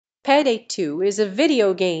Payday 2 is a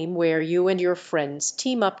video game where you and your friends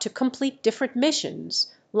team up to complete different missions,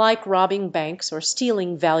 like robbing banks or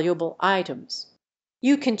stealing valuable items.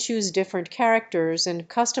 You can choose different characters and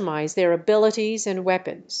customize their abilities and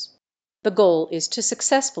weapons. The goal is to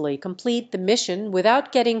successfully complete the mission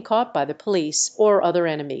without getting caught by the police or other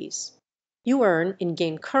enemies. You earn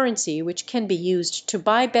in-game currency which can be used to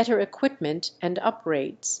buy better equipment and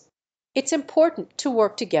upgrades. It's important to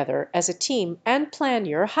work together as a team and plan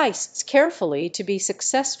your heists carefully to be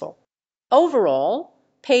successful. Overall,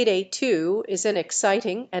 Payday 2 is an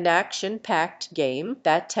exciting and action-packed game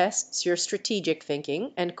that tests your strategic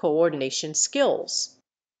thinking and coordination skills.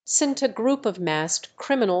 Since a group of masked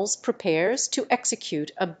criminals prepares to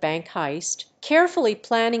execute a bank heist, carefully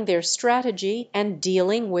planning their strategy and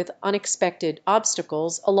dealing with unexpected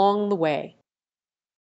obstacles along the way.